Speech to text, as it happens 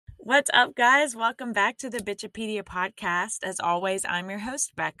What's up, guys? Welcome back to the Bitchipedia podcast. As always, I'm your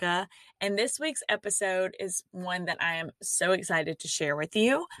host, Becca, and this week's episode is one that I am so excited to share with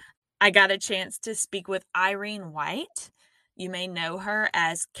you. I got a chance to speak with Irene White. You may know her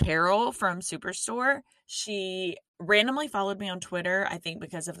as Carol from Superstore. She randomly followed me on Twitter, I think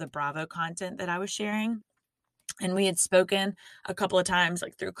because of the Bravo content that I was sharing. And we had spoken a couple of times,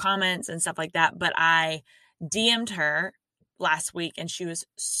 like through comments and stuff like that, but I DM'd her last week and she was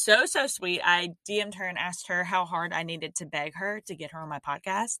so sweet. I DM'd her and asked her how hard I needed to beg her to get her on my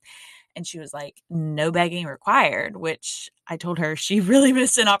podcast. And she was like, no begging required, which I told her she really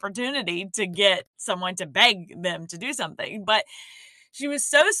missed an opportunity to get someone to beg them to do something. But she was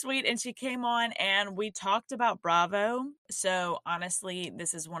so sweet and she came on and we talked about Bravo. So honestly,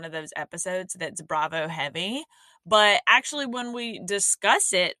 this is one of those episodes that's Bravo heavy. But actually, when we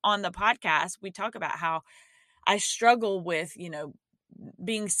discuss it on the podcast, we talk about how I struggle with,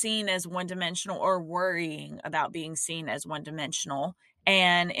 being seen as one-dimensional or worrying about being seen as one-dimensional.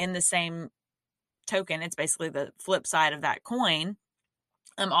 And in the same token, it's basically the flip side of that coin.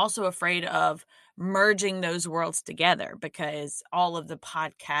 I'm also afraid of merging those worlds together because all of the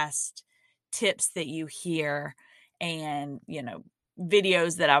podcast tips that you hear and,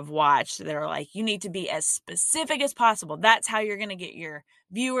 videos that I've watched that are like, you need to be as specific as possible. That's how you're going to get your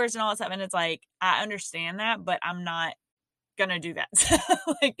viewers and all that stuff. And it's like, I understand that, but I'm not gonna do that. So,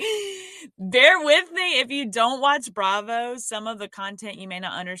 bear with me if you don't watch Bravo. Some of the content you may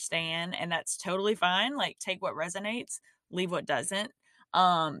not understand, and that's totally fine. Like, take what resonates, leave what doesn't.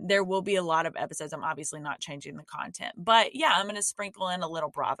 There will be a lot of episodes. I'm obviously not changing the content, but yeah, I'm gonna sprinkle in a little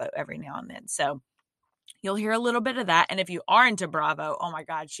Bravo every now and then. So you'll hear a little bit of that. And if you are into Bravo, oh my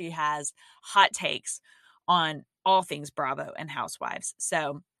God, she has hot takes on all things Bravo and Housewives.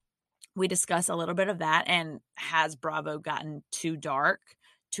 So we discuss a little bit of that. And has Bravo gotten too dark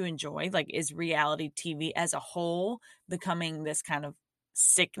to enjoy? Like, is reality TV as a whole becoming this kind of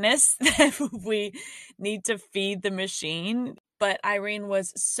sickness that we need to feed the machine? But Irene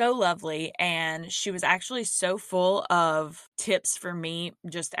was so lovely, and she was actually so full of tips for me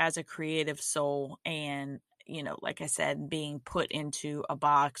just as a creative soul. And like I said, being put into a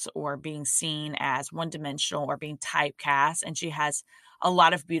box or being seen as one-dimensional or being typecast. And she has a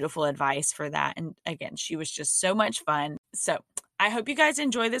lot of beautiful advice for that. And again, she was just so much fun. So I hope you guys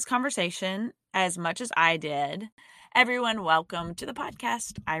enjoy this conversation as much as I did. Everyone, welcome to the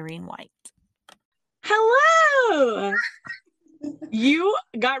podcast, Irene White. Hello. You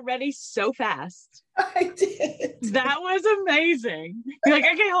got ready so fast. I did. That was amazing. You're like,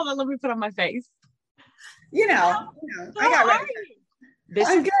 okay, hold on, let me put on my face. I got ready.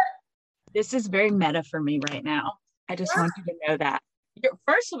 I'm good. This is very meta for me right now. I just want you to know that.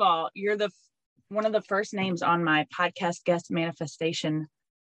 First of all, you're one of the first names on my podcast guest manifestation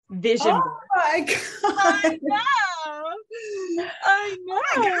vision board. My God. I know. Oh my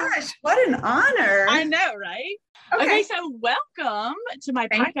gosh, what an honor. I know, right? Okay, so welcome to my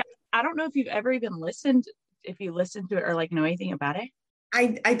podcast. I don't know if you've ever even listened to it or like know anything about it.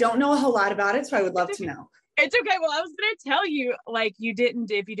 I don't know a whole lot about it, so I would love to know. It's okay. Well, I was going to tell you, like, if you didn't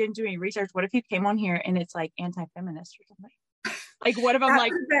do any research, what if you came on here and it's like anti-feminist or something? Like, what if I'm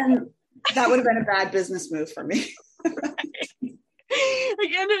like, that would have been a bad business move for me.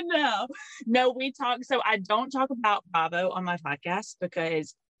 No, we talk. So I don't talk about Bravo on my podcast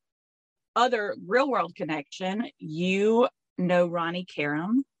because other Real World Connection, you know Ronnie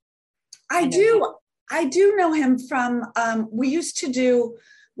Karam. I do know him from, we used to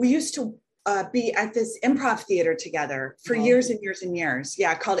be at this improv theater together for years and years and years.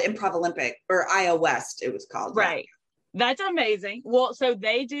 Yeah, called Improv Olympic, or IO West, it was called. Right. That's amazing. Well, so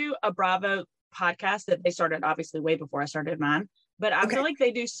they do a Bravo podcast that they started obviously way before I started mine, but I feel like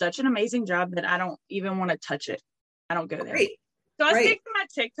they do such an amazing job that I don't even want to touch it. I don't go there. Great. So I stick to my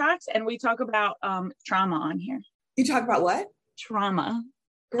TikToks and we talk about trauma on here. You talk about what? Trauma.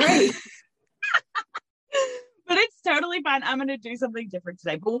 Great. But it's totally fine. I'm going to do something different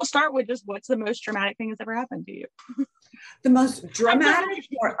today. But we'll start with just what's the most traumatic thing that's ever happened to you? The most dramatic?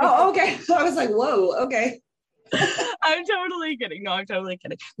 Okay. So I was like, whoa, okay. I'm totally kidding. No, I'm totally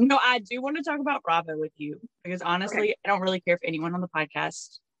kidding. No, I do want to talk about Bravo with you because honestly, I don't really care if anyone on the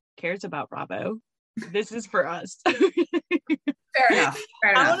podcast cares about Bravo. This is for us. Fair enough.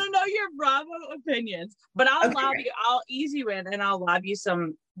 I want to know your Bravo opinions, but I'll ease you in and I'll lob you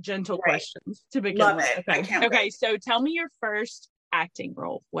some gentle questions to begin with. Okay. So tell me your first acting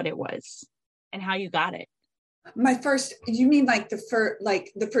role, what it was and how you got it. My first, you mean like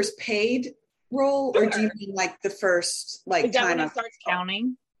the first paid role, or do you mean like the first is that when it starts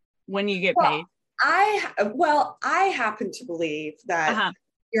counting when you get paid? I happen to believe that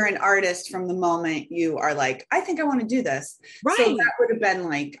you're an artist from the moment you are like, I think I want to do this. Right. So that would have been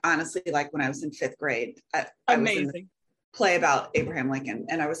like, honestly, like when I was in 5th grade, I was in a play about Abraham Lincoln.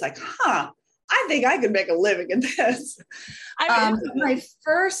 And I was like, I think I could make a living in this. My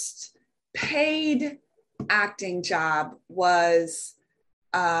first paid acting job was,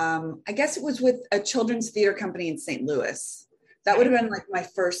 I guess it was with a children's theater company in St. Louis. That would have been like my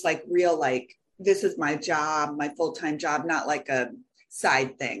first like real, like, this is my job, my full-time job, not like a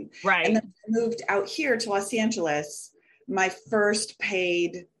side thing. Right. And then I moved out here to Los Angeles. My first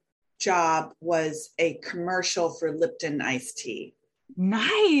paid job was a commercial for Lipton iced tea.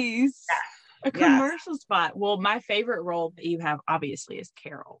 Nice. Yeah. A commercial spot. Well, my favorite role that you have obviously is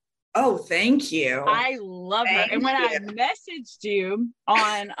Carol. Oh, thank you. I love her. And when I messaged you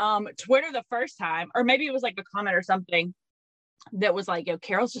on Twitter the first time, or maybe it was like a comment or something that was like, yo,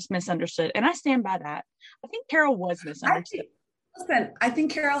 Carol's just misunderstood. And I stand by that. I think Carol was misunderstood. I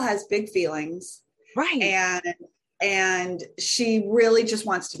think Carol has big feelings. Right. And she really just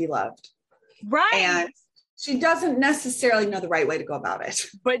wants to be loved. Right. And she doesn't necessarily know the right way to go about it.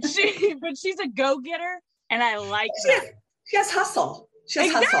 But she's a go-getter, and I like that. She has hustle. She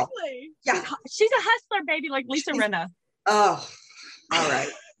has hustle. Yeah. She's a hustler, baby, like Lisa Rinna. Oh, all right.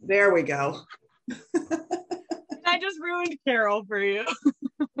 There we go. I just ruined Carol for you.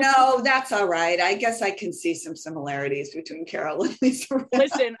 No, that's all right. I guess I can see some similarities between Carol and Lisa Rinna.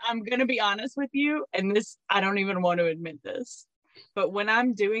 Listen, I'm going to be honest with you, and this, I don't even want to admit this, but when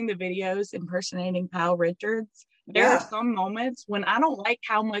I'm doing the videos impersonating Kyle Richards, there are some moments when I don't like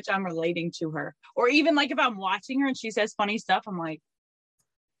how much I'm relating to her. Or even like if I'm watching her and she says funny stuff, I'm like,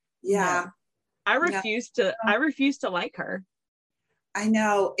 yeah, no. I refuse to like her. I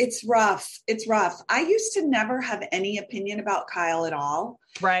know, it's rough. It's rough. I used to never have any opinion about Kyle at all.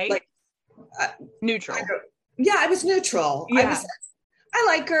 Right. Like neutral. I was neutral. Yeah. I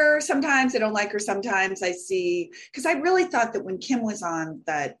like her sometimes. I don't like her sometimes. I see, because I really thought that when Kim was on,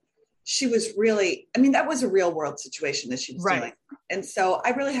 that she was really, I mean, that was a real world situation that she was dealing with. And so I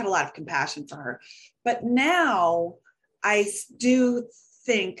really had a lot of compassion for her. But now I do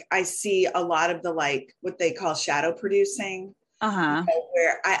think I see a lot of the, like, what they call shadow producing.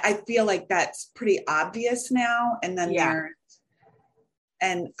 Where I feel like that's pretty obvious now. And then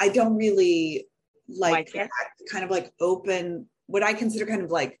and I don't really like that kind of like open, what I consider kind of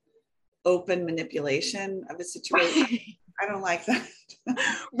like open manipulation of a situation. Right. I don't like that.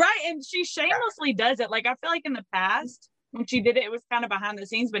 Right. And she shamelessly does it. Like, I feel like in the past when she did it, it was kind of behind the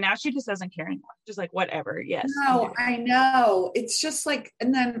scenes, but now she just doesn't care anymore. Just like, whatever. Yes. No, I know. It's just like,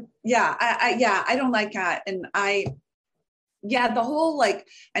 and then, I don't like that. And the whole, like,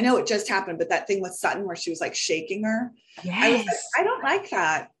 I know it just happened, but that thing with Sutton where she was like shaking her. Yes. I was like, I don't like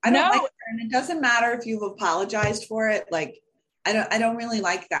that. I don't like her. And it doesn't matter if you've apologized for it. Like, I don't really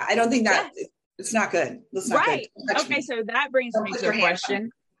like that. I don't think that it's not good. That's not good. Okay. So that brings me to a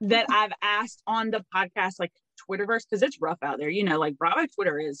question that I've asked on the podcast, like Twitterverse, because it's rough out there, you know, like Bravo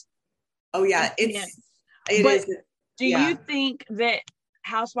Twitter is. Oh yeah. It is. Do you think that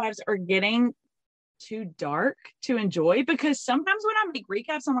housewives are getting too dark to enjoy? Because sometimes when I make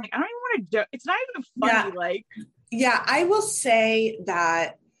recaps, I'm like, I don't even want to it's not even funny. I will say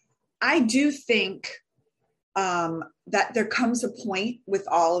that I do think that there comes a point with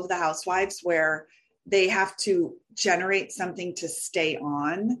all of the housewives where they have to generate something to stay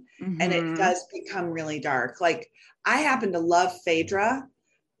on, and it does become really dark. Like, I happen to love Phaedra,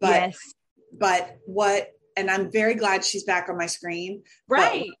 but and I'm very glad she's back on my screen.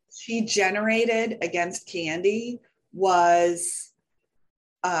 Right. What she generated against Kandi was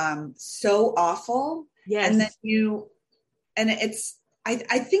so awful. Yes. And then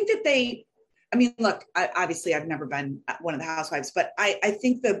I think that I mean, look, obviously I've never been one of the housewives, but I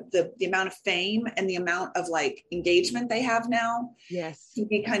think the amount of fame and the amount of like engagement they have now can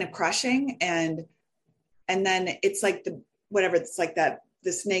be kind of crushing. And then it's like it's like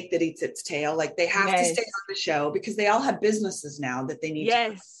the snake that eats its tail. Like, they have to stay on the show because they all have businesses now that they need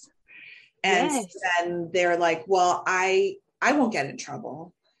to. And then they're like, well, I won't get in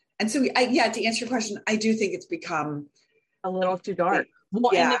trouble. And so, to answer your question, I do think it's become a little too dark.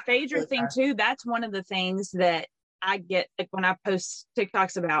 Well, and the Phaedra thing too, that's one of the things that I get, like, when I post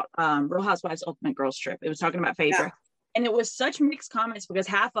TikToks about Real Housewives Ultimate Girls Trip. It was talking about Phaedra. Yeah. And it was such mixed comments because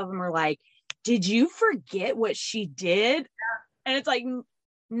half of them are like, did you forget what she did? Yeah. And it's like,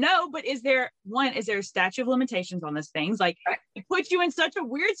 no, but is there a statute of limitations on this thing? Like, it puts you in such a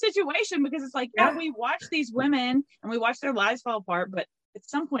weird situation because it's like, we watch these women and we watch their lives fall apart, but at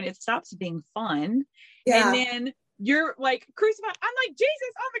some point it stops being fun. Yeah. And then you're like crucified. I'm like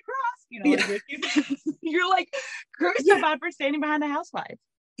Jesus on the cross, you know. You're like crucified for standing behind the housewife.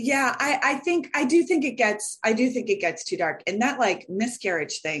 Yeah, I do think it gets too dark. And that like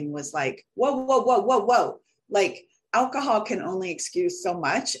miscarriage thing was like, whoa, whoa, whoa, whoa, whoa. Like alcohol can only excuse so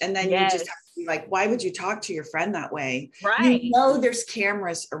much. And then you just have to be like, why would you talk to your friend that way? Right. You know, there's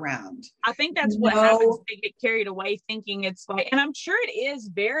cameras around. I think that's what happens. They get carried away thinking it's like, and I'm sure it is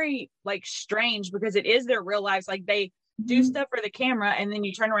very like strange because it is their real lives. Like they do stuff for the camera and then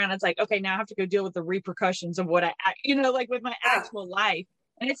you turn around and it's like, okay, now I have to go deal with the repercussions of what like with my actual life.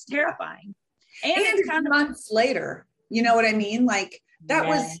 And it's terrifying. And it's kind of months later, you know what I mean? Like that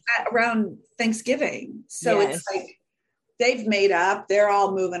was around Thanksgiving. So it's like they've made up, they're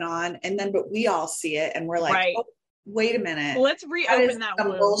all moving on. And then, but we all see it and we're like, oh, wait a minute. Let's reopen that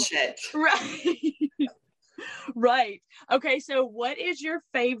bullshit. Right. Right. Okay. So what is your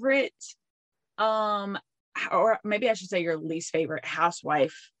favorite, or maybe I should say your least favorite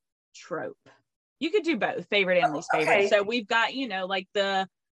housewife trope? You could do both, favorite and least favorite. Okay. So we've got, like the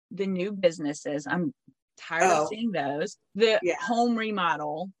new businesses. I'm tired of seeing those. The home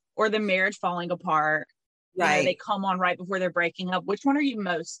remodel or the marriage falling apart. Right. They come on right before they're breaking up. Which one are you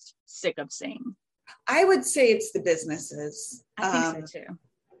most sick of seeing? I would say it's the businesses. I think so too.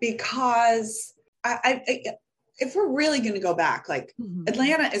 Because I if we're really going to go back, like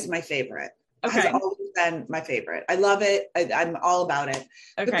Atlanta is my favorite. Okay. Has always been my favorite. I love it. I'm all about it.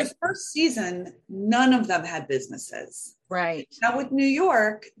 Okay. But the first season, none of them had businesses. Right. Now with New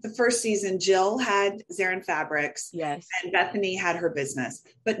York, the first season, Jill had Zarin Fabrics. Yes. And Bethany had her business,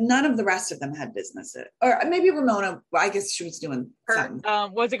 but none of the rest of them had businesses. Or maybe Ramona, well, I guess she was doing something.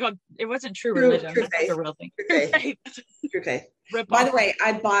 What's it called? It wasn't True Religion. True That's a real thing. True Faith. By the way,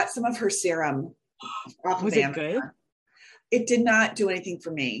 I bought some of her serum. Was it good? It did not do anything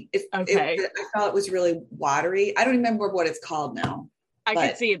for me. I thought it was really watery. I don't remember what it's called now. I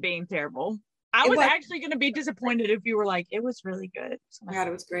could see it being terrible. I was actually going to be disappointed if you were like, it was really good. Oh my God,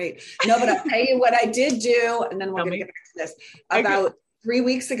 it was great. No, but I'll tell you what I did do, and then we're going to get back to this. About 3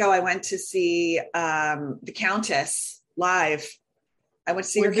 weeks ago, I went to see the Countess live. I went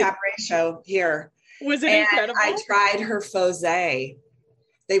to see her cabaret show here. Was it incredible? I tried her fosé.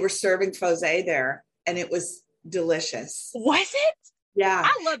 They were serving fosé there, and it was delicious. Was it? Yeah.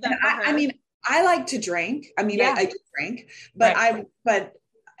 I love that. I mean, I like to drink. I mean, I do drink, but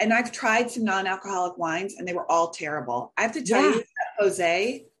and I've tried some non-alcoholic wines and they were all terrible. I have to tell you that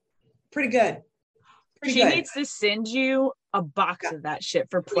Jose, pretty good. She needs to send you a box of that shit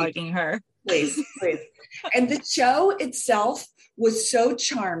for plugging her. Please. And the show itself was so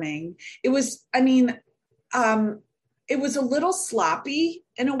charming. It was, it was a little sloppy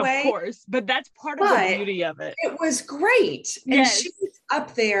in a way. Of course, but that's part of the beauty of it. It was great. And she was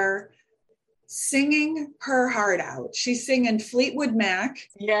up there singing her heart out. She's singing Fleetwood Mac.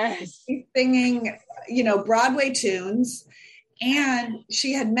 Yes. She's singing, Broadway tunes. And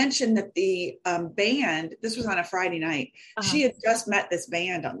she had mentioned that the band, this was on a Friday night, she had just met this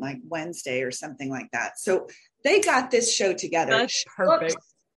band on like Wednesday or something like that. So they got this show together. That's perfect.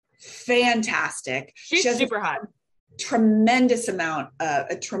 Fantastic. She's super hot. Tremendous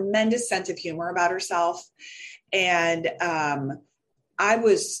sense of humor about herself. And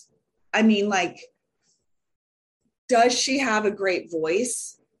does she have a great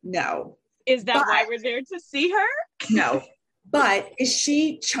voice? No. Is that why we're there to see her? No. But is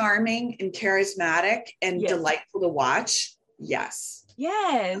she charming and charismatic and delightful to watch? Yes.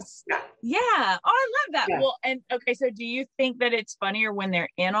 Yes. Yeah. Oh, I love that. Yeah. Well, and okay, so do you think that it's funnier when they're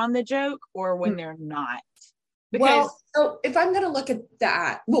in on the joke or when they're not? Because so if I'm going to look at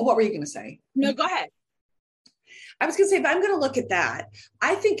that, well, what were you going to say? No, go ahead. I was going to say, if I'm going to look at that,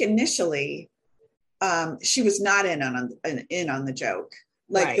 I think initially she was not in on the joke.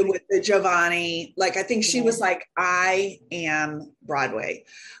 Like with the Giovanni, like I think she was like, I am Broadway.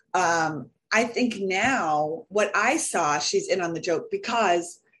 I think now what I saw, she's in on the joke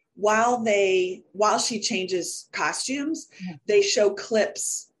because while she changes costumes, they show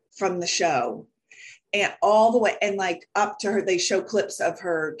clips from the show and all the way and like up to her, they show clips of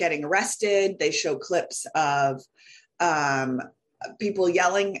her getting arrested. They show clips of people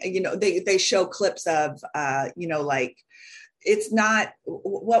yelling, they show clips of, like, it's not,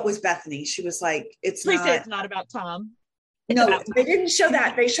 what was Bethany? She was like, Please say it's not about Tom. No, they didn't show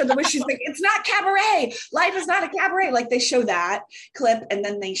that. They showed the way she's like, it's not cabaret. Life is not a cabaret. Like they show that clip and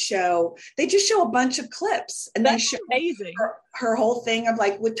then they just show a bunch of clips and that's they show amazing. Her whole thing of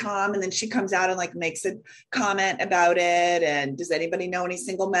like with Tom. And then she comes out and like makes a comment about it. And does anybody know any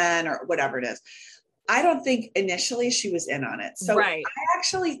single men or whatever it is? I don't think initially she was in on it. So I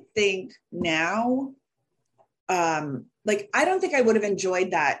actually think now, I don't think I would have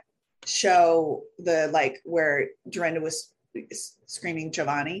enjoyed that show, where Dorinda was screaming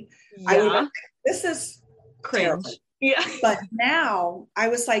Giovanni. Yeah. I would have, this is cringe. Terrible. Yeah. But now I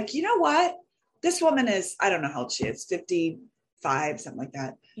was like, you know what? This woman is, I don't know how old she is, 55, something like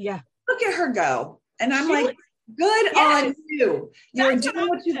that. Yeah. Look at her go. And I'm like, good on you. You're doing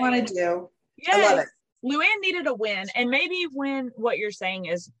what you want to do. Yes. I love it. Luann needed a win. And maybe when what you're saying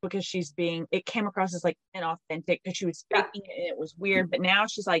is because it came across as like inauthentic because she was faking it and it was weird. But now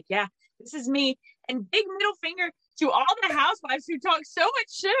she's like, yeah, this is me. And big middle finger to all the housewives who talk so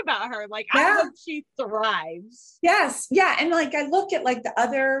much shit about her. Like, I hope she thrives. Yes. Yeah. And like, I look at like the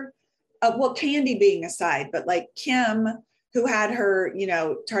other, Candy being aside, but like Kim, who had her,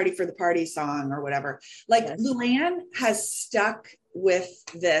 Tardy for the Party song or whatever, like Luann has stuck with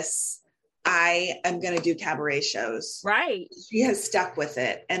this. I am going to do cabaret shows. Right. She has stuck with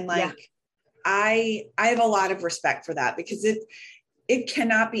it. And like, I have a lot of respect for that because it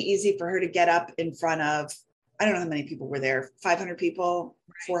cannot be easy for her to get up in front of, I don't know how many people were there, 500 people,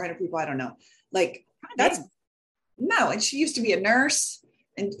 400 people. I don't know. Like and she used to be a nurse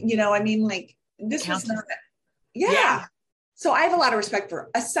and, like this was not, yeah. So I have a lot of respect for her.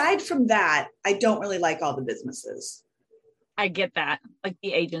 Aside from that, I don't really like all the businesses. I get that. Like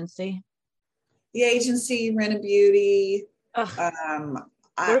the agency, Rent a Beauty. What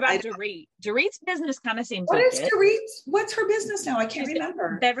about Dorit? Dorit's business kind of seems What is Dorit's? What's her business now? I can't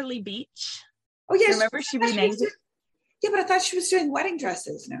remember. Beverly Beach. Oh, yes. Remember she renamed it? Yeah, but I thought she was doing wedding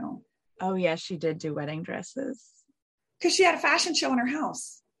dresses now. Oh, yeah, she did do wedding dresses. Because she had a fashion show in her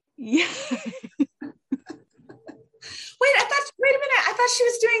house. Yeah. Wait a minute. I thought she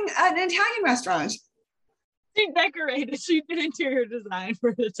was doing an Italian restaurant. She decorated. She did interior design for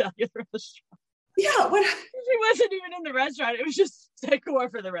an Italian restaurant. Yeah. What? She wasn't even in the restaurant. It was just decor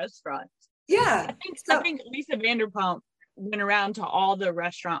for the restaurant. Yeah. I think Lisa Vanderpump went around to all the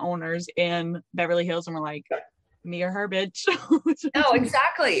restaurant owners in Beverly Hills and were like, me or her, bitch. No,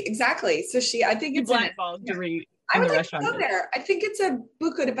 exactly. So I think it's blackballed Dorit. I would like to go there. I think it's a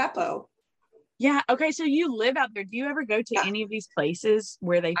Buca di Beppo. Yeah. Okay. So you live out there. Do you ever go to any of these places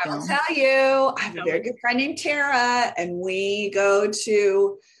where they film? I will tell you, I have a very good friend named Tara, and we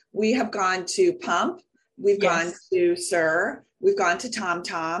have gone to Pump. We've gone to Sir. We've gone to Tom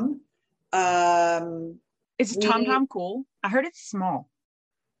Tom. Is Tom Tom cool? I heard it's small.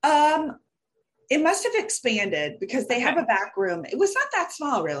 It must have expanded because they have a back room. It was not that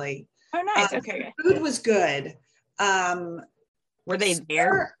small, really. Oh, nice. Okay. Food was good. Were they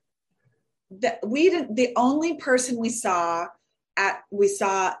there? The only person we saw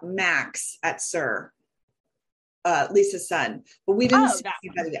Max at Sir, Lisa's son, but we didn't see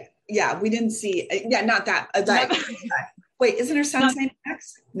anybody yet. Yeah, we didn't see. Yeah, not that. Wait, isn't her son's name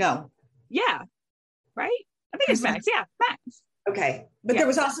Max? No. Yeah. Right. I think it's Max. Yeah, Max. Okay, but there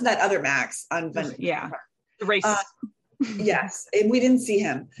was also that other Max on the race. Yes, and we didn't see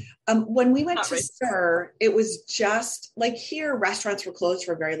him. When we went to Sir, it was just like here, restaurants were closed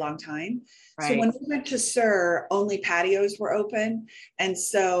for a very long time. Right. So when we went to Sir, only patios were open. And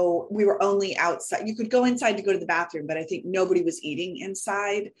so we were only outside. You could go inside to go to the bathroom, but I think nobody was eating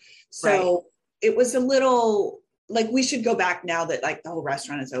inside. So it was a little like we should go back now that like the whole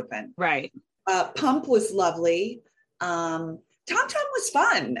restaurant is open. Right. Pump was lovely. Tom Tom was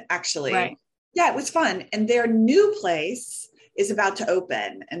fun, actually. Right. Yeah, it was fun. And their new place is about to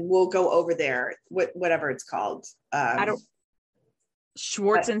open and we'll go over there, whatever it's called.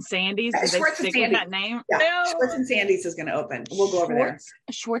 Schwartz and Sandy's. Did they stick with that name? Yeah. No. Schwartz and Sandy's is going to open. We'll go over there.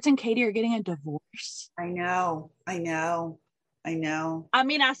 Schwartz and Katie are getting a divorce. I know. I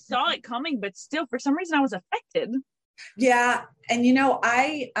mean, I saw it coming, but still, for some reason, I was affected. Yeah. And,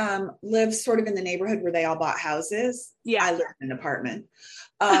 I live sort of in the neighborhood where they all bought houses. Yeah. I live in an apartment.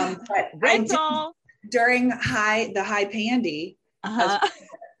 But during the high pandy, I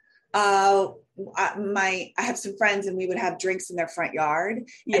have some friends and we would have drinks in their front yard.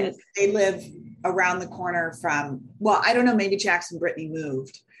 Yes. And they live around the corner from, I don't know, maybe Jax and Brittany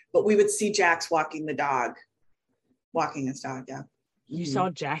moved, but we would see Jax walking his dog. Yeah. You saw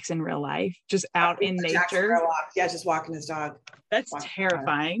Jax in real life, just out in nature. Yeah, just walking his dog. That's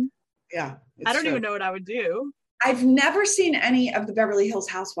terrifying. Yeah. I don't even know what I would do. I've never seen any of the Beverly Hills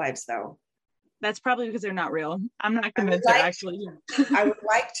Housewives, though. That's probably because they're not real. I'm not convinced they're actually. I would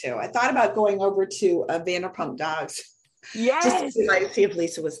like to. I thought about going over to Vanderpump Dogs. Yes. Just to see if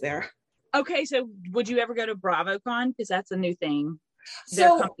Lisa was there. Okay, so would you ever go to BravoCon? Because that's a new thing.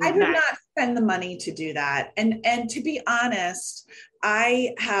 So I would not spend the money to do that. And to be honest,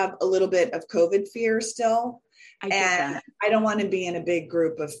 I have a little bit of COVID fear still. I don't want to be in a big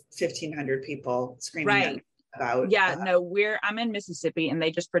group of 1,500 people screaming. Right. about. Yeah, no, I'm in Mississippi, and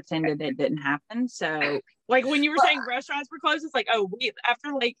they just pretended it didn't happen. So, like when you were saying restaurants were closed, it's like, oh,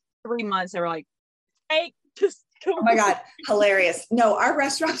 after like 3 months, they were like, hey, just oh my God, hilarious. No, our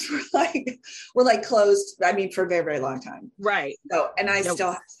restaurants were like closed. I mean, for a very, very long time. Right. So, and I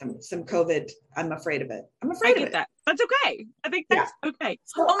still have some COVID. I'm afraid of it. I get that. That's okay. I think that's okay.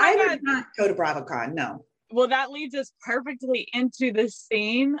 So I would not go to BravoCon. No. Well, that leads us perfectly into the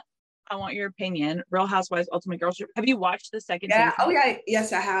scene. I want your opinion. Real Housewives Ultimate Girls Trip. Have you watched the second season? Oh yeah.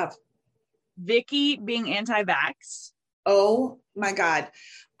 Yes, I have. Vicky being anti-vax. Oh my God.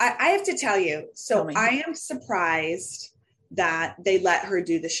 I have to tell you. So I am surprised that they let her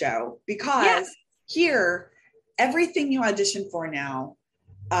do the show, because here, everything you audition for now,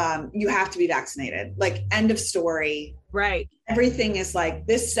 you have to be vaccinated. Like, end of story. Right. Everything is like,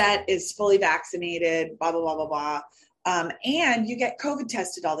 this set is fully vaccinated, blah, blah, blah, blah, blah. And you get COVID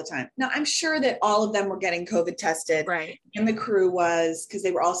tested all the time. Now, I'm sure that all of them were getting COVID tested. Right. And the crew was, because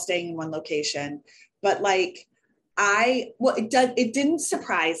they were all staying in one location. But like, it didn't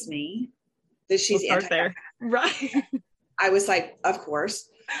surprise me that she's there. Right. I was like, of course.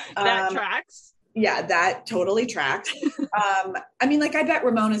 That tracks. Yeah, that totally tracks. I mean, like, I bet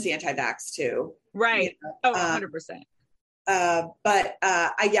Ramona's anti-vax too. Right. You know? 100%. But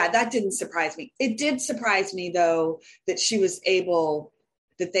that didn't surprise me. It did surprise me though that she was able,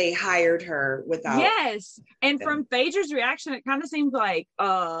 that they hired her without. Yes. And from Phaedra's reaction, it kind of seemed like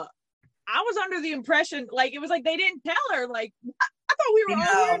I was under the impression, like, it was like they didn't tell her, like, I thought we were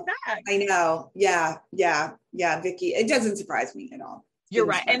all hearing back. I know. Yeah, Vicky. It doesn't surprise me at all. You're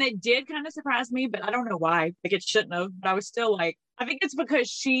right. And it did kind of surprise me, but I don't know why. Like, it shouldn't have. But I was still like, I think it's because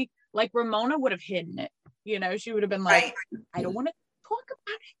she, like, Ramona would have hidden it. You know, she would have been like, I don't want to talk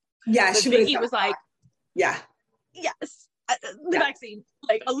about it. Yeah, but Vicky was like, yeah. Yes. The vaccine,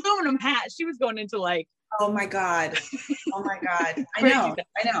 like, aluminum hat. She was going into like, oh my God. I know.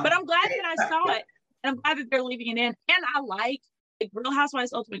 But I'm glad that I saw it. And I'm glad that they're leaving it in. And I like Real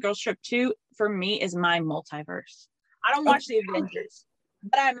Housewives Ultimate Girls Trip 2, for me, is my multiverse. I don't watch the Avengers,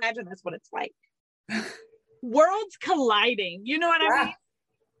 but I imagine that's what it's like. Worlds colliding. You know what I mean?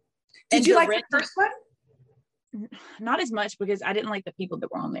 Did you like the first one? Not as much, because I didn't like the people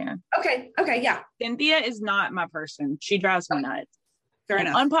that were on there. Okay, yeah. Cynthia is not my person. She drives me nuts. Fair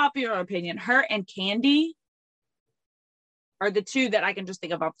enough. Unpopular opinion. Her and Candy are the two that I can just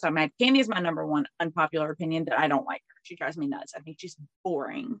think of off the top of my head. Candy is my number one unpopular opinion, that I don't like her. She drives me nuts. I think she's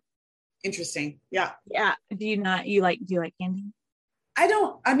boring. Interesting. Yeah. Do you like Candy? I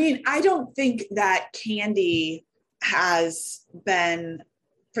don't think that Candy has been,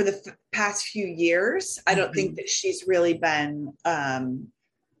 for the past few years, I don't think that she's really been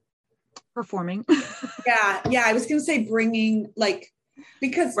performing. Yeah. I was going to say bringing, like,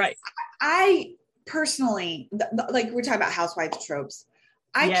 because I personally, like, we're talking about housewife tropes.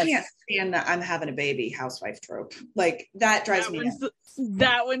 I can't stand that I'm having a baby housewife trope. Like, that drives me nuts.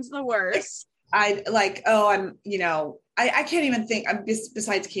 That one's the worst. I can't even think,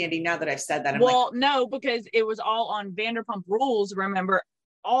 besides Candy, now that I've said that. No, because it was all on Vanderpump Rules. Remember,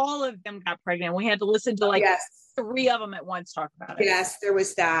 all of them got pregnant. We had to listen to 3 of them at once talk about it. Yes, there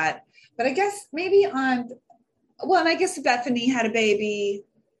was that. But I guess maybe and I guess Bethany had a baby.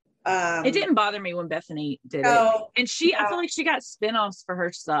 It didn't bother me when Bethany did it. And I feel like she got spinoffs for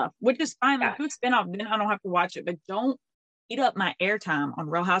her stuff, which is fine. Like, do a spinoff, then I don't have to watch it, but don't eat up my airtime on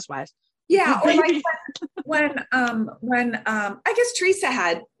Real Housewives. Yeah. Or like when I guess Teresa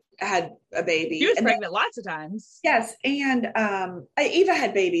had a baby. She was pregnant lots of times. Yes. And Eva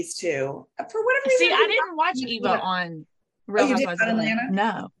had babies too. For whatever reason. See, I didn't watch Eva on Real Housewives of Atlanta.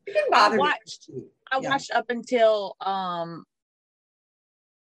 No. It didn't bother me. I watched up until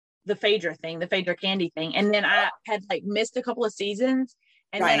the Phaedra thing, the Phaedra Candy thing. And then I had like missed a couple of seasons.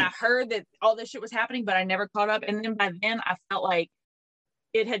 And then I heard that all this shit was happening, but I never caught up. And then by then I felt like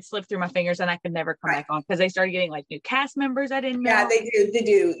it had slipped through my fingers and I could never come back on, because they started getting like new cast members I didn't know. Yeah, they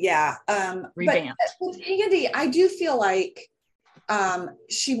do. Yeah. Revamped. But with Candy, I do feel like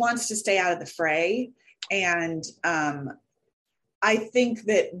she wants to stay out of the fray. And I think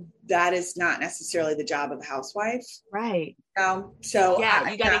that is not necessarily the job of a housewife. Right. So yeah,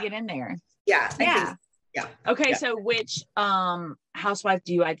 you got to get in there. Yeah. Yeah. Okay. So which housewife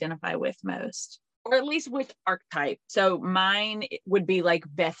do you identify with most? Or at least which archetype? So mine would be like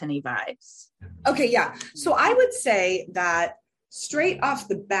Bethany vibes. Okay. Yeah. So I would say that straight off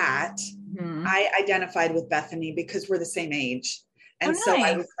the bat, I identified with Bethany because we're the same age. And so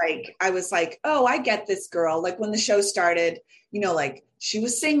I was like, oh, I get this girl. Like, when the show started, like, she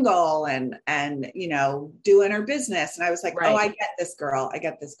was single and doing her business. And I was like, oh, I get this girl.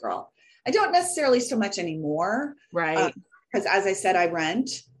 I don't necessarily so much anymore. Right. Because as I said, I rent.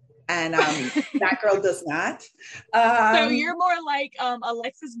 And that girl does not. So you're more like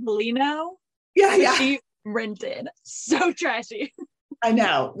Alexis Molino? Yeah. She rented. So trashy. I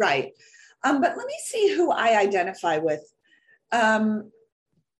know, right. But let me see who I identify with.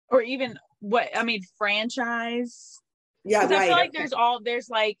 Or even franchise. Yeah, right. I feel like there's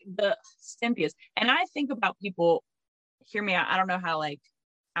like the Cynthia's. And I think about people, hear me out. I don't know how like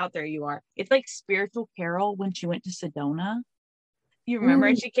out there you are. It's like Spiritual Carol when she went to Sedona. You remember?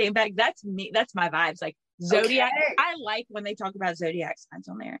 And she came back. That's me. That's my vibes. Like Zodiac. Okay. I like when they talk about Zodiac signs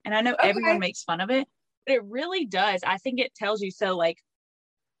on there. And I know everyone makes fun of it, but it really does. I think it tells you. So like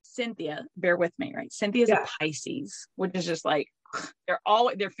Cynthia, bear with me, right? Cynthia's a Pisces, which is just like,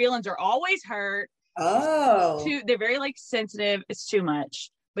 their feelings are always hurt. Oh. They're very like sensitive. It's too much.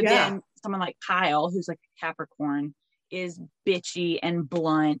 But then someone like Kyle, who's like a Capricorn, is bitchy and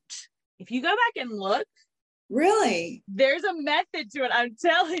blunt. If you go back and look, really, there's a method to it, I'm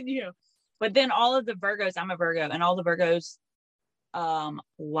telling you. But then all of the Virgos, I'm a Virgo, and all the Virgos,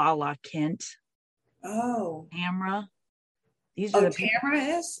 Lala Kent, Tamra, these are the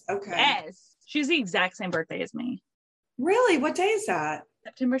Tamra is okay. Yes, she's the exact same birthday as me. Really? What day is that?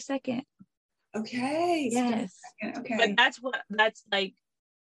 September 2nd. Okay. Yes. Okay. But that's like,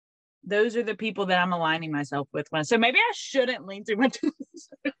 those are the people that I'm aligning myself with. So maybe I shouldn't lean too much.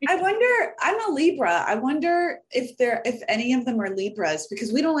 I wonder, I'm a Libra. I wonder if any of them are Libras,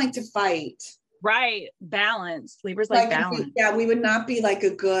 because we don't like to fight. Right. Balance. Libras like balance. We would not be like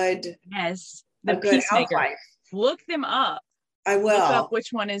a good, the peacemaker. Housewife. Look them up. I will. Look up which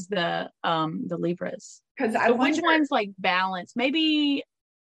one is the Libras. Because which one's like balance? Maybe,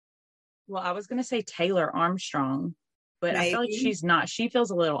 well, I was going to say Taylor Armstrong. But maybe. I feel like she's not. She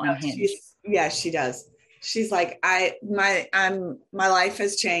feels a little unhinged. She does. She's like, my life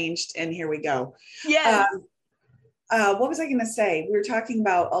has changed, and here we go. Yeah. What was I going to say? We were talking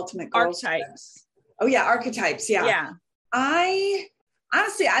about ultimate goals. Archetypes. Oh yeah, archetypes. Yeah. Yeah. I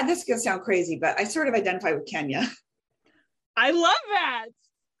honestly, this is going to sound crazy, but I sort of identify with Kenya. I love that.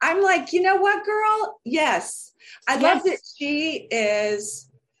 I'm like, you know what, girl? Yes, I love that she is.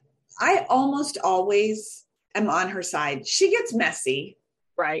 I almost always am on her side. She gets messy.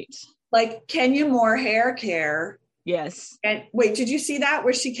 Right. Like Kenya Moore hair care. Yes. And wait, did you see that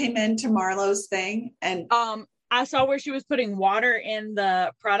where she came into Marlo's thing? And I saw where she was putting water in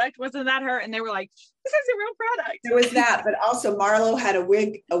the product. Wasn't that her? And they were like, this is a real product. There was that, but also Marlo had a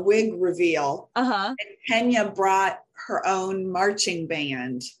wig reveal. And Kenya brought her own marching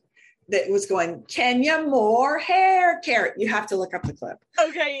band that was going, Kenya Moore hair care. You have to look up the clip.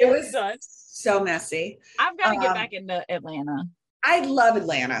 Okay. It was done. So messy. I've got to get back into Atlanta. I love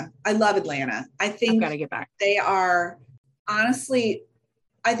Atlanta. I think I've got to get back. They are honestly,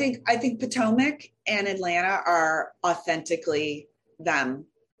 I think Potomac and Atlanta are authentically them.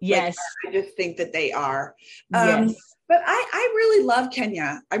 Yes. Like, I just think that they are. Yes. But I really love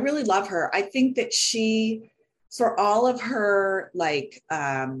Kenya. I really love her. I think that she, for all of her, like,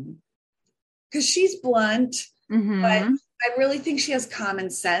 because she's blunt, but I really think she has common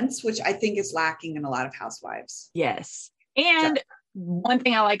sense, which I think is lacking in a lot of housewives. Yes. And one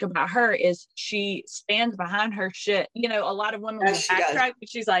thing I like about her is she stands behind her shit. You know, a lot of women will backtrack, but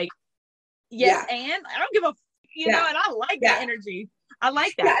she's like, and I don't give a, know, and I like that energy. I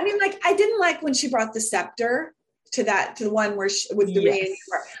like that. Yeah, I mean, like, I didn't like when she brought the scepter to the one where with the ring.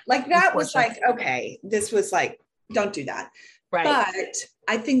 Like, that was like, okay, this was like, don't do that. Right. But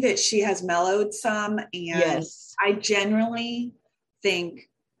I think that she has mellowed some, and I generally think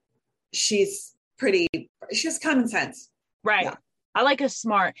she has common sense. Right. Yeah. I like a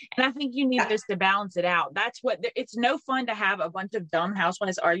smart, and I think you need this to balance it out. That's what, it's no fun to have a bunch of dumb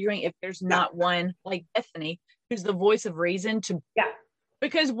housewives arguing if there's not one like Bethany, who's the voice of reason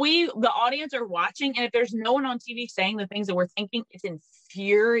because the audience are watching, and if there's no one on TV saying the things that we're thinking, it's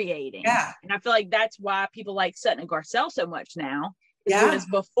infuriating. Yeah. And I feel like that's why people like Sutton and Garcelle so much now. Because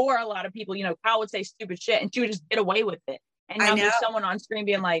before, a lot of people, Kyle would say stupid shit and she would just get away with it. And now there's someone on screen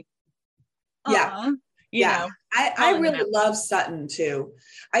being like, you know. I really love Sutton too.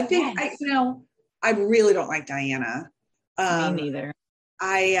 I think, I really don't like Diana. Me neither.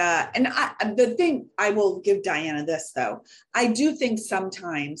 The thing, I will give Diana this though. I do think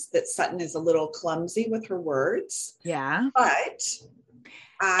sometimes that Sutton is a little clumsy with her words. Yeah. But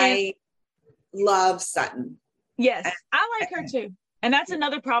I love Sutton. Yes. I like her too. And that's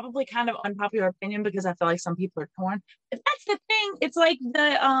another probably kind of unpopular opinion because I feel like some people are torn. But that's the thing. It's like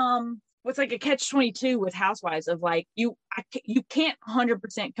what's like a catch-22 with housewives of like, you can't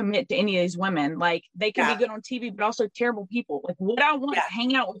 100% commit to any of these women. Like they can be good on TV, but also terrible people. Like would I want to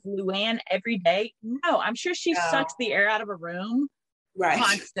hang out with Luann every day? No, I'm sure she sucks the air out of a room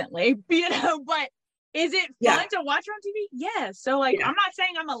constantly, but is it fun to watch her on TV? Yes. So like, I'm not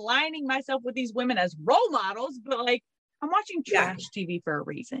saying I'm aligning myself with these women as role models, but like I'm watching trash TV for a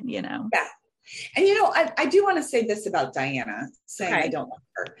reason, Yeah. And I do want to say this about Diana, saying I don't like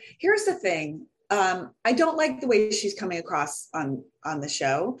her. Here's the thing. I don't like the way she's coming across on the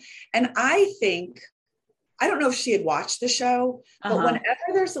show. And I don't know if she had watched the show, but whenever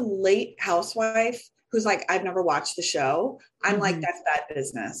there's a late housewife who's like, I've never watched the show, I'm like, that's bad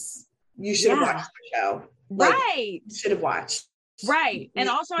business. You should have watched the show. Like, you should have watched. Right. And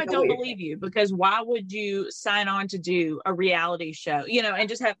also, I don't believe you, because why would you sign on to do a reality show, and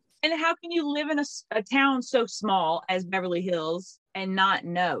just have, and how can you live in a town so small as Beverly Hills and not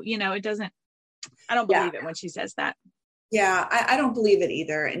know, it doesn't, I don't believe it when she says that. Yeah, I don't believe it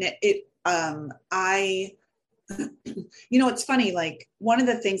either. And it's funny, like one of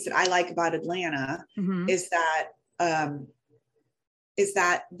the things that I like about Atlanta is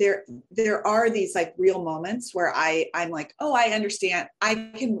that there are these like real moments where I'm like, oh, I understand. I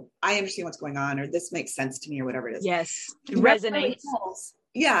understand what's going on, or this makes sense to me, or whatever it is. Yes. It resonates.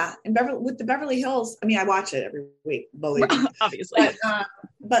 Yeah. And with the Beverly Hills, I mean, I watch it every week, obviously.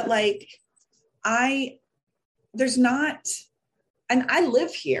 But like, there's not, and I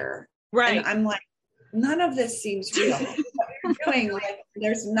live here. Right. And I'm like, none of this seems real. What you're doing, like,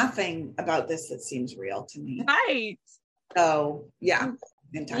 there's nothing about this that seems real to me. Right. So yeah.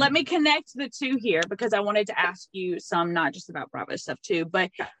 Let me connect the two here, because I wanted to ask you some, not just about Bravo stuff too, but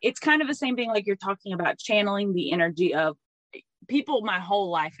it's kind of the same thing. Like you're talking about channeling the energy of people. My whole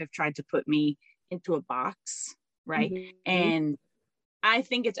life have tried to put me into a box. Right. Mm-hmm. And I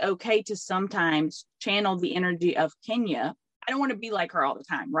think it's okay to sometimes channel the energy of Kenya. I don't want to be like her all the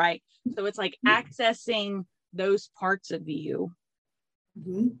time. Right. So it's like accessing those parts of you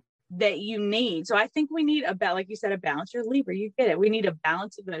that you need. So I think we need like you said, a balance. You're Libra, you get it. We need a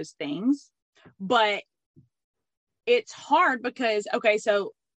balance of those things, but it's hard because,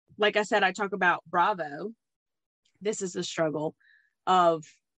 so like I said, I talk about Bravo. This is the struggle of,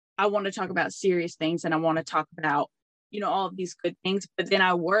 I want to talk about serious things and I want to talk about, all of these good things, but then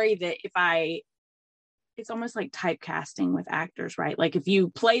I worry that it's almost like typecasting with actors, right? Like if you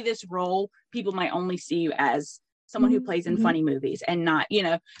play this role, people might only see you as someone who plays in funny movies and not,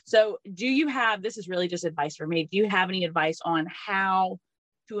 so do you have, this is really just advice for me, do you have any advice on how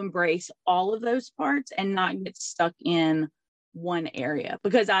to embrace all of those parts and not get stuck in one area?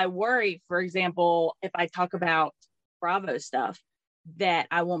 Because I worry, for example, if I talk about Bravo stuff, that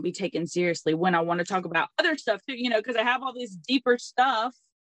I won't be taken seriously when I want to talk about other stuff too, because I have all this deeper stuff.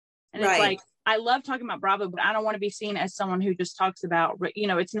 And it's like, I love talking about Bravo, but I don't want to be seen as someone who just talks about,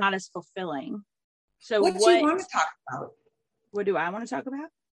 it's not as fulfilling. So what do you want to talk about? What do I want to talk about?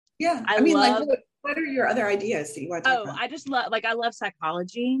 Yeah. I mean, like, what are your other ideas that you want to talk about? I just love, I love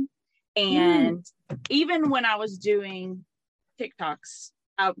psychology. And even when I was doing TikToks,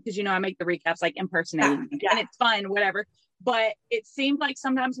 because, I make the recaps, like impersonating, and it's fun, whatever. But it seemed like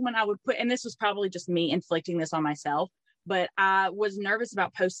sometimes when I would and this was probably just me inflicting this on myself, but I was nervous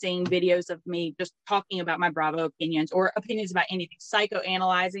about posting videos of me just talking about my Bravo opinions or opinions about anything,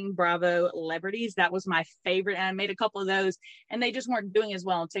 psychoanalyzing Bravo celebrities. That was my favorite. And I made a couple of those and they just weren't doing as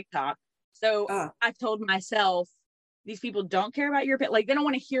well on TikTok. So I told myself, these people don't care about your opinion. Like, they don't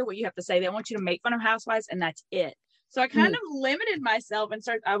want to hear what you have to say. They want you to make fun of housewives and that's it. So I kind of limited myself and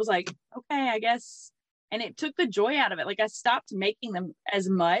I was like, okay, I guess. And it took the joy out of it. Like, I stopped making them as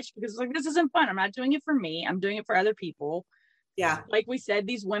much because it's like, this isn't fun. I'm not doing it for me. I'm doing it for other people. Yeah. Like we said,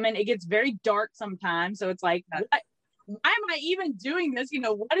 these women, it gets very dark sometimes. So it's like, why am I even doing this?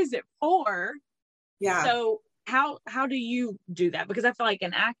 What is it for? Yeah. So how do you do that? Because I feel like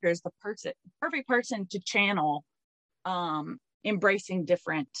an actor is the perfect person to channel embracing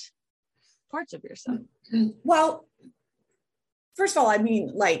different parts of yourself. Well, first of all, I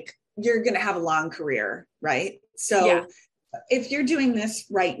mean, like, you're going to have a long career, right? So if you're doing this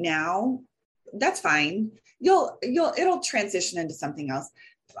right now, that's fine. It'll transition into something else.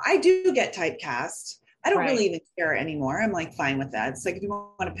 I do get typecast. I don't really even care anymore. I'm like, fine with that. It's like, if you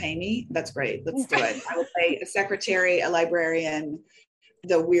want to pay me, that's great. Let's do it. I will play a secretary, a librarian,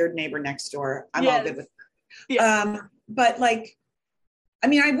 the weird neighbor next door. I'm all good with that. But like,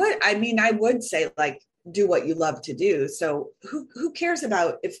 I would say, like, do what you love to do. So who cares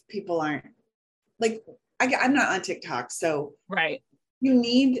about if people aren't, like, I'm not on TikTok. So you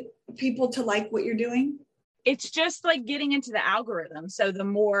need people to like what you're doing. it's just like getting into the algorithm. So the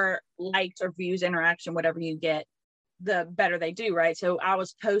more likes or views, interaction, whatever you get, the better they do, right? So I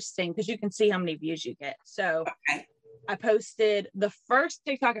was posting, because you can see how many views you get. So I posted the first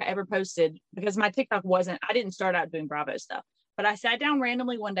TikTok I ever posted, because my TikTok I didn't start out doing Bravo stuff, but I sat down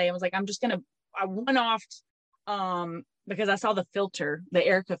randomly one day and was like, I went off because I saw the filter, the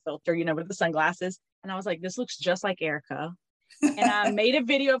Erica filter, with the sunglasses. And I was like, this looks just like Erica. And I made a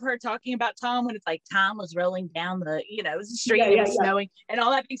video of her talking about Tom when it's like time was rolling down the, street and it was snowing and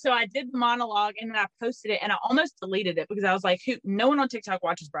all that thing. So I did the monologue and then I posted it and I almost deleted it because I was like, no one on TikTok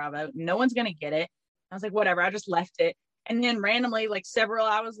watches Bravo. No one's going to get it. I was like, whatever. I just left it. And then randomly, like several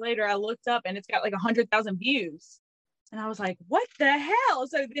hours later, I looked up and it's got like 100,000 views. And I was like, what the hell?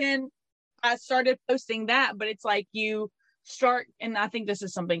 So then I started posting that, but it's like you start, and I think this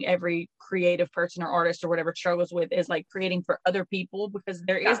is something every creative person or artist or whatever struggles with, is like creating for other people, because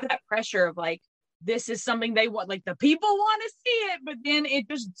there is that pressure of like, this is something they want, like the people want to see it, but then it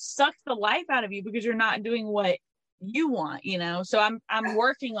just sucks the life out of you because you're not doing what you want, So I'm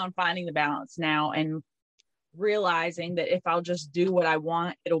working on finding the balance now and realizing that if I'll just do what I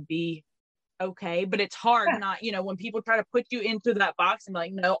want, it'll be okay. But it's hard not, when people try to put you into that box and be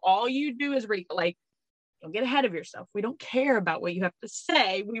like, no, all you do is like, don't get ahead of yourself. We don't care about what you have to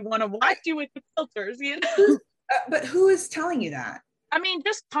say. We want to watch you with the filters, But who is telling you that? I mean,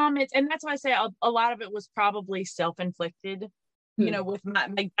 just comments. And that's why I say a lot of it was probably self-inflicted, with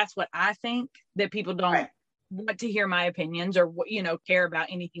that's what I think, that people don't want to hear my opinions or, care about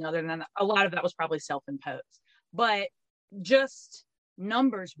anything other than a lot of that was probably self-imposed. But just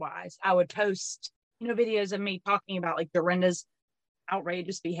numbers wise, I would post, videos of me talking about like Dorinda's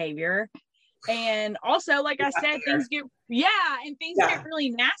outrageous behavior. And also, like I said, things get really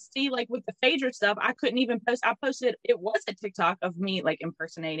nasty, like with the Phaedra stuff. I couldn't even post. I posted, it was a TikTok of me like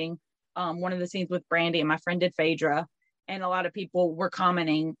impersonating one of the scenes with Brandy, and my friend did Phaedra, and a lot of people were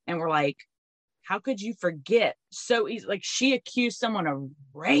commenting and were like, how could you forget so easy? Like, she accused someone of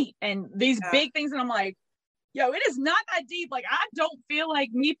rape and these big things, and I'm like, yo, it is not that deep. Like, I don't feel like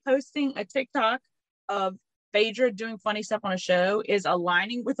me posting a TikTok of Phaedra doing funny stuff on a show is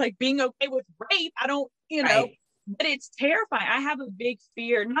aligning with like being okay with rape. I don't, but it's terrifying. I have a big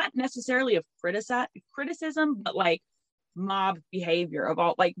fear, not necessarily of criticism, but like mob behavior of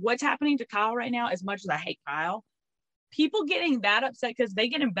all, like what's happening to Kyle right now. As much as I hate Kyle, people getting that upset because they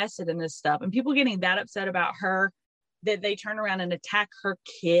get invested in this stuff, and people getting that upset about her that they turn around and attack her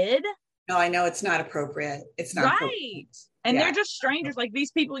kid. No, I know it's not appropriate. It's not right. And they're just strangers. Like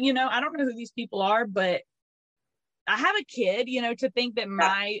these people, I don't know who these people are, but I have a kid, to think that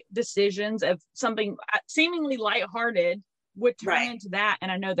my decisions of something seemingly lighthearted would turn into that.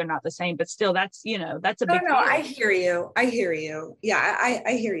 And I know they're not the same, but still that's a big deal. I hear you. Yeah,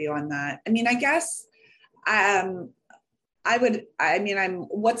 I hear you on that. I mean, I guess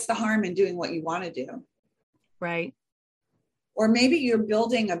what's the harm in doing what you want to do? Right. Or maybe you're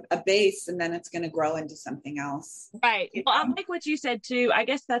building a base and then it's going to grow into something else. Right. Well, I like what you said too. I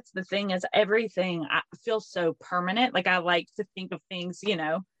guess that's the thing, is everything I feel so permanent. Like I like to think of things, when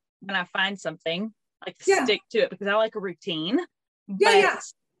I find something, like stick to it because I like a routine.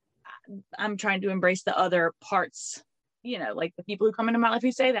 I'm trying to embrace the other parts, like the people who come into my life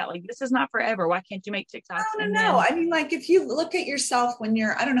who say that, like, this is not forever. Why can't you make TikToks? No. I mean, like if you look at yourself when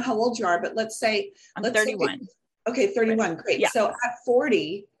you're, I don't know how old you are, but let's say I'm 31. Okay, 31. Great. Yeah. So at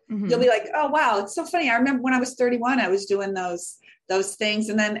 40, you'll be like, oh, wow, it's so funny. I remember when I was 31, I was doing those things.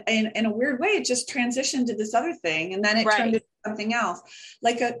 And then in a weird way, it just transitioned to this other thing. And then it turned into something else.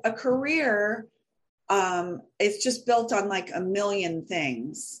 Like a career, it's just built on like a million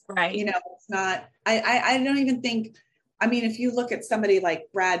things. Right. It's not, I don't even think, I mean, if you look at somebody like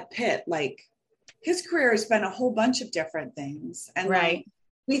Brad Pitt, like his career has been a whole bunch of different things. And like,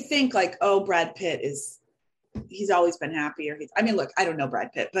 we think like, oh, Brad Pitt he's always been happy, or look, I don't know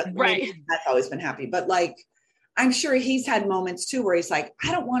Brad Pitt, but that's always been happy. But like, I'm sure he's had moments too where he's like,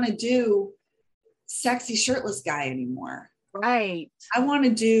 I don't want to do sexy shirtless guy anymore. Right. I want to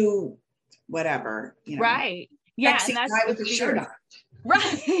do whatever, Right. Yeah. Sexy and that's guy with a shirt on.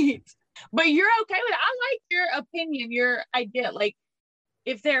 Right. But you're okay with it. I like your opinion, your idea. Like,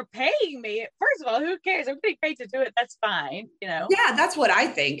 if they're paying me, first of all, who cares? I'm getting paid to do it. That's fine, Yeah, that's what I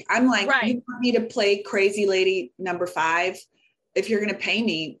think. I'm like, you want me to play crazy lady number 5? If you're going to pay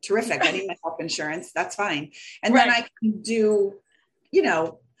me, terrific. I need my health insurance. That's fine. And then I can do, I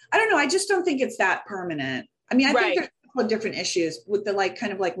don't know. I just don't think it's that permanent. I mean, I think there's a couple of different issues with the like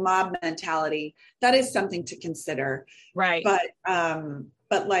kind of like mob mentality. That is something to consider. Right.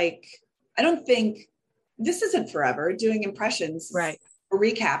 But like, I don't think this isn't forever doing impressions. Right.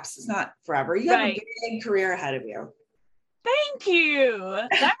 recaps. It's not forever. You have a big career ahead of you. Thank you.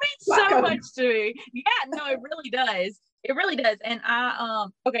 That means so much to me. Yeah, no, it really does. It really does. And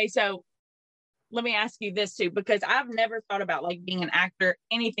okay, so let me ask you this too, because I've never thought about like being an actor,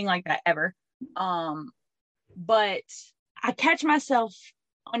 anything like that ever. But I catch myself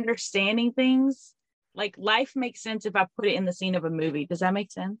understanding things. Like life makes sense if I put it in the scene of a movie. Does that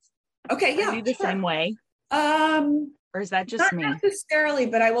make sense? Okay, yeah. Are you the same way? Or is that just me? Not necessarily,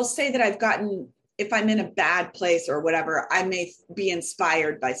 but I will say that I've gotten, if I'm in a bad place or whatever, I may be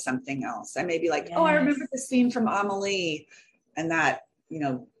inspired by something else. I may be like, oh, I remember the scene from Amelie, and that,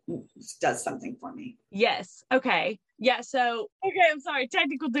 does something for me. Yes. Okay. Yeah. So, okay. I'm sorry.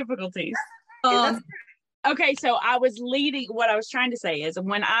 Technical difficulties. Okay. So what I was trying to say is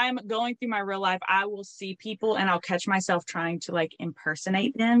when I'm going through my real life, I will see people and I'll catch myself trying to like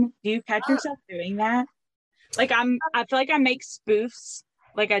impersonate them. Do you catch yourself doing that? Like I feel like I make spoofs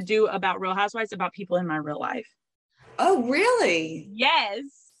like I do about Real Housewives about people in my real life. Oh, really? Yes.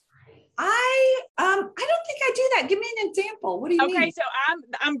 I don't think I do that. Give me an example. What do you mean? Okay, so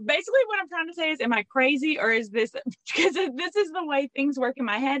I'm basically what I'm trying to say is, am I crazy, or is this because this is the way things work in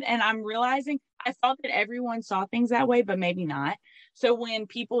my head, and I'm realizing I thought that everyone saw things that way, but maybe not. So when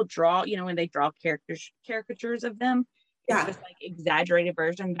people draw, when they draw caricatures of them, it's this like exaggerated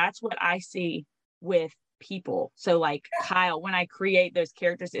version. That's what I see with people. So like Kyle, when I create those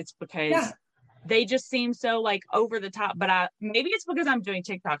characters, it's because they just seem so like over the top, but maybe it's because I'm doing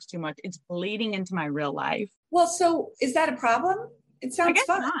TikToks too much. It's bleeding into my real life. Well, so is that a problem? It sounds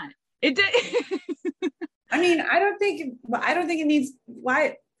fun. Not. It did. I mean, I don't think it needs. Why?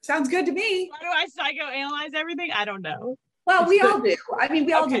 It sounds good to me. Why do I psychoanalyze everything? I don't know. Well, we all do. I mean,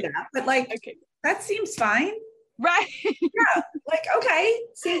 we all do that, but like that seems fine. Right. Yeah. Like, okay.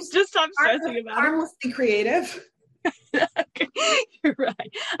 Seems just stop stressing about it. Harmlessly creative. Okay. You're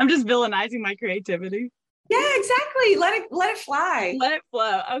right. I'm just villainizing my creativity. Yeah, exactly. Let it fly. Let it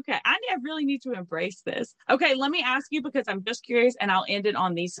flow. Okay. I really need to embrace this. Okay. Let me ask you, because I'm just curious, and I'll end it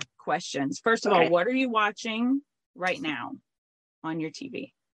on these questions. First of all, what are you watching right now on your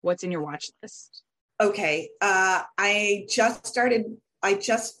TV? What's in your watch list? Okay. I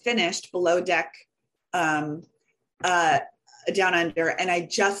just finished Below Deck, Down Under, and I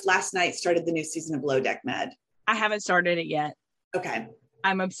just last night started the new season of Below Deck Med. I haven't started it yet. Okay.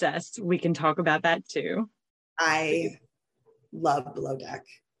 I'm obsessed. We can talk about that too. I love Below Deck.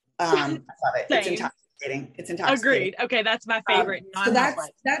 I love it. It's intoxicating. Agreed. Okay, that's my favorite. So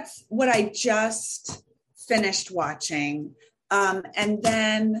that's what I just finished watching. And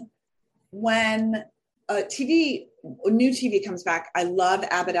then when new TV comes back, I love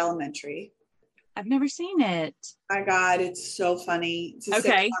Abbott Elementary. I've never seen it. My God, it's so funny. It's a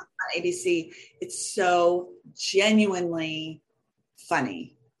sitcom on ABC. It's so genuinely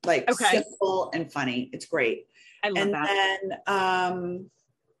funny, like simple and funny. It's great. I love that. And then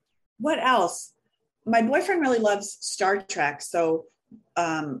what else? My boyfriend really loves Star Trek. So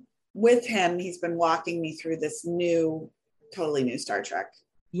with him, he's been walking me through this totally new Star Trek.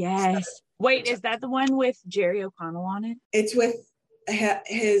 Yes. Wait, is that the one with Jerry O'Connell on it? It's with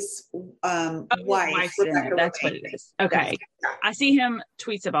his wife. That's what it is. Okay. Yeah. I see him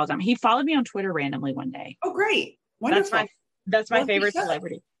tweets it all the time. He followed me on Twitter randomly one day. Oh, great. Wonderful. That's my favorite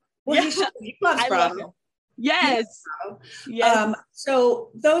celebrity. Well, he loves Bravo. Yes. Yes. So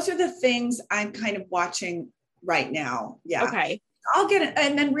those are the things I'm kind of watching right now. Yeah. Okay. I'll get it.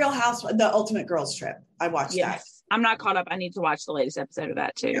 And then Real Housewives, The Ultimate Girls Trip. I watched that. I'm not caught up. I need to watch the latest episode of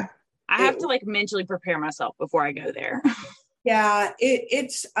that too. Yeah. I have to like mentally prepare myself before I go there. Yeah,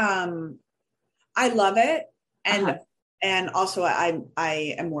 it's I love it, and also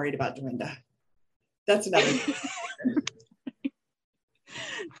I am worried about Dorinda. That's another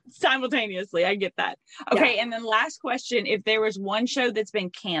simultaneously. I get that. Okay, and then last question: if there was one show that's been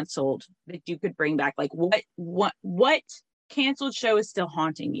canceled that you could bring back, like what canceled show is still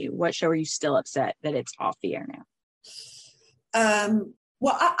haunting you? What show are you still upset that it's off the air now?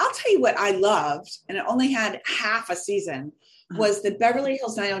 Well, I'll tell you what I loved, and it only had half a season, was the Beverly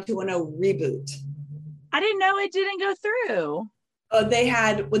Hills 90210 reboot. I didn't know it didn't go through. They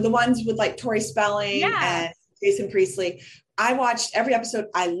had with the ones with like Tori Spelling and Jason Priestley. I watched every episode.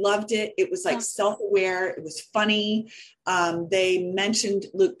 I loved it. It was like self-aware. It was funny. They mentioned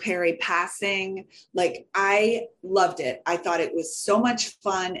Luke Perry passing. Like, I loved it. I thought it was so much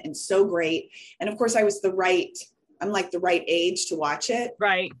fun and so great. And of course, I'm like the right age to watch it.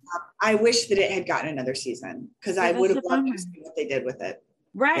 Right. I wish that it had gotten another season because I would have loved to see what they did with it.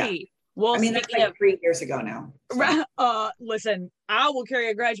 Right. Well, I mean, that's like 3 years ago now. So. Listen, I will carry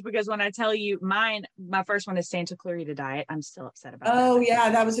a grudge because when I tell you my first one is Santa Clarita Diet, I'm still upset about that. Oh yeah,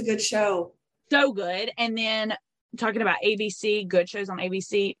 that was a good show. So good. And then talking about ABC, good shows on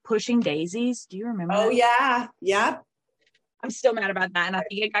ABC, Pushing Daisies. Do you remember? Oh yeah. Yep. I'm still mad about that. And I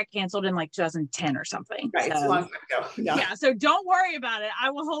think it got canceled in like 2010 or something. Right. So, it's a long time ago. Yeah. So don't worry about it. I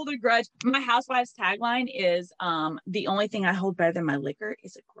will hold a grudge. My housewife's tagline is the only thing I hold better than my liquor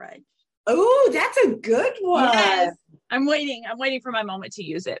is a grudge. Oh, that's a good one. Yes. I'm waiting for my moment to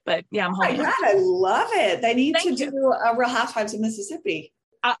use it. But yeah, I'm holding. Oh my God, I love it. They need to do a Real Housewives of Mississippi.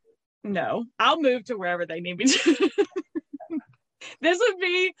 No, I'll move to wherever they need me to. This would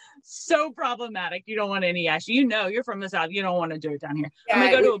be so problematic. You don't want any action. You know, you're from the South. You don't want to do it down here. Yeah, I'm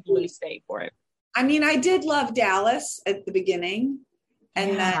going to go to a blue state for it. I mean, I did love Dallas at the beginning,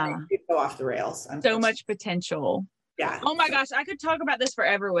 and then it go off the rails. So much potential. Yeah. Oh my gosh, I could talk about this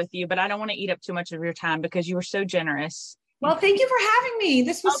forever with you, but I don't want to eat up too much of your time because you were so generous. Well, thank you for having me.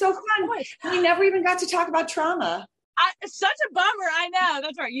 This was so fun. We never even got to talk about trauma. Such a bummer. I know.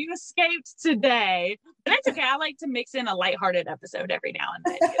 That's right. You escaped today. But that's okay. I like to mix in a lighthearted episode every now and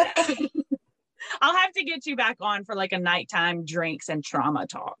then. I'll have to get you back on for like a nighttime drinks and trauma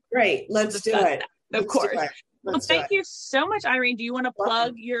talk. Great. Let's do it. Of course. Well, thank you so much, Irene. Do you want to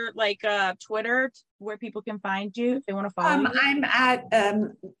plug your Twitter where people can find you if they want to follow you? I'm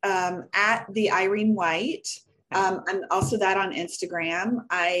at the Irene White. I'm also that on Instagram.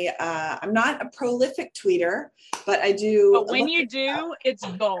 I'm not a prolific tweeter, but I do. But when you do, it's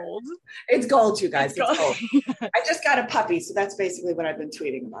gold. It's gold, you guys. It's gold. I just got a puppy, so that's basically what I've been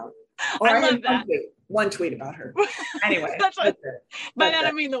tweeting about. Or I love that. One tweet about her. Anyway, that's it. By that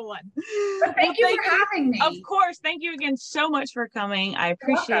I mean the one. But thank you for having me. Of course. Thank you again so much for coming. I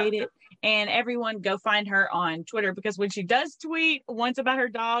appreciate it. And everyone go find her on Twitter because when she does tweet once about her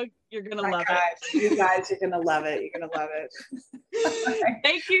dog, you're going to love it. You guys, you're going to love it. You're going to love it.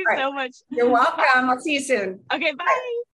 Thank you so much. You're welcome. I'll see you soon. Okay, bye.